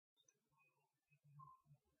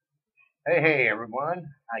Hey everyone,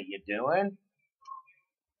 how you doing?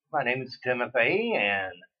 My name is Timothy,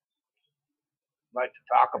 and I'd like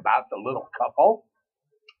to talk about The Little Couple,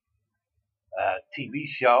 a TV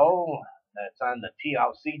show that's on the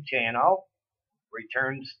TLC channel.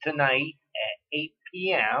 Returns tonight at 8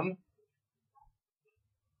 p.m.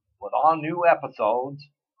 with all new episodes.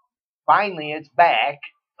 Finally, it's back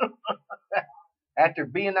after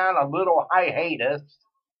being on a little hiatus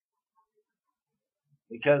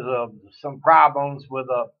because of some problems with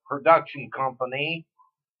a production company.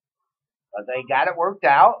 But they got it worked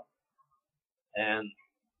out, and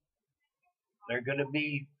they're going to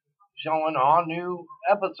be showing all new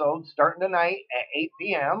episodes starting tonight at 8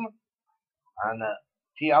 p.m. on the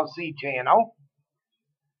TLC channel.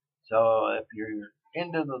 So if you're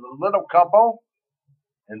into the Little Couple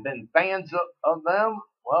and been fans of them,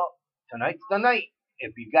 well, tonight's the night.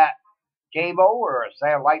 If you got cable or a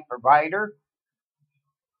satellite provider,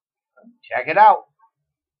 check it out.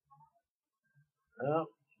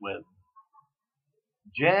 With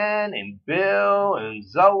Jen and Bill and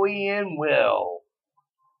Zoe and Will.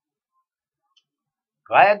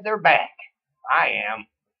 Glad they're back. I am.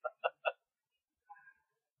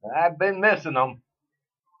 I've been missing them.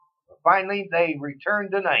 But finally, they return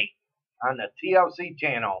tonight on the TLC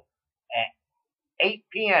channel at 8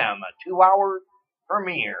 p.m., a 2-hour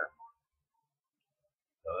premiere.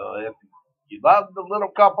 So if you love The Little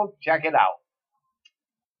Couple, check it out.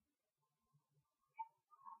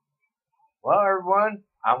 Well, everyone,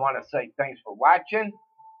 I want to say thanks for watching.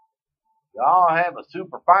 Y'all have a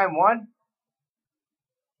super fine one.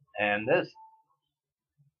 And this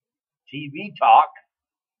TV talk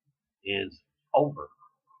is over.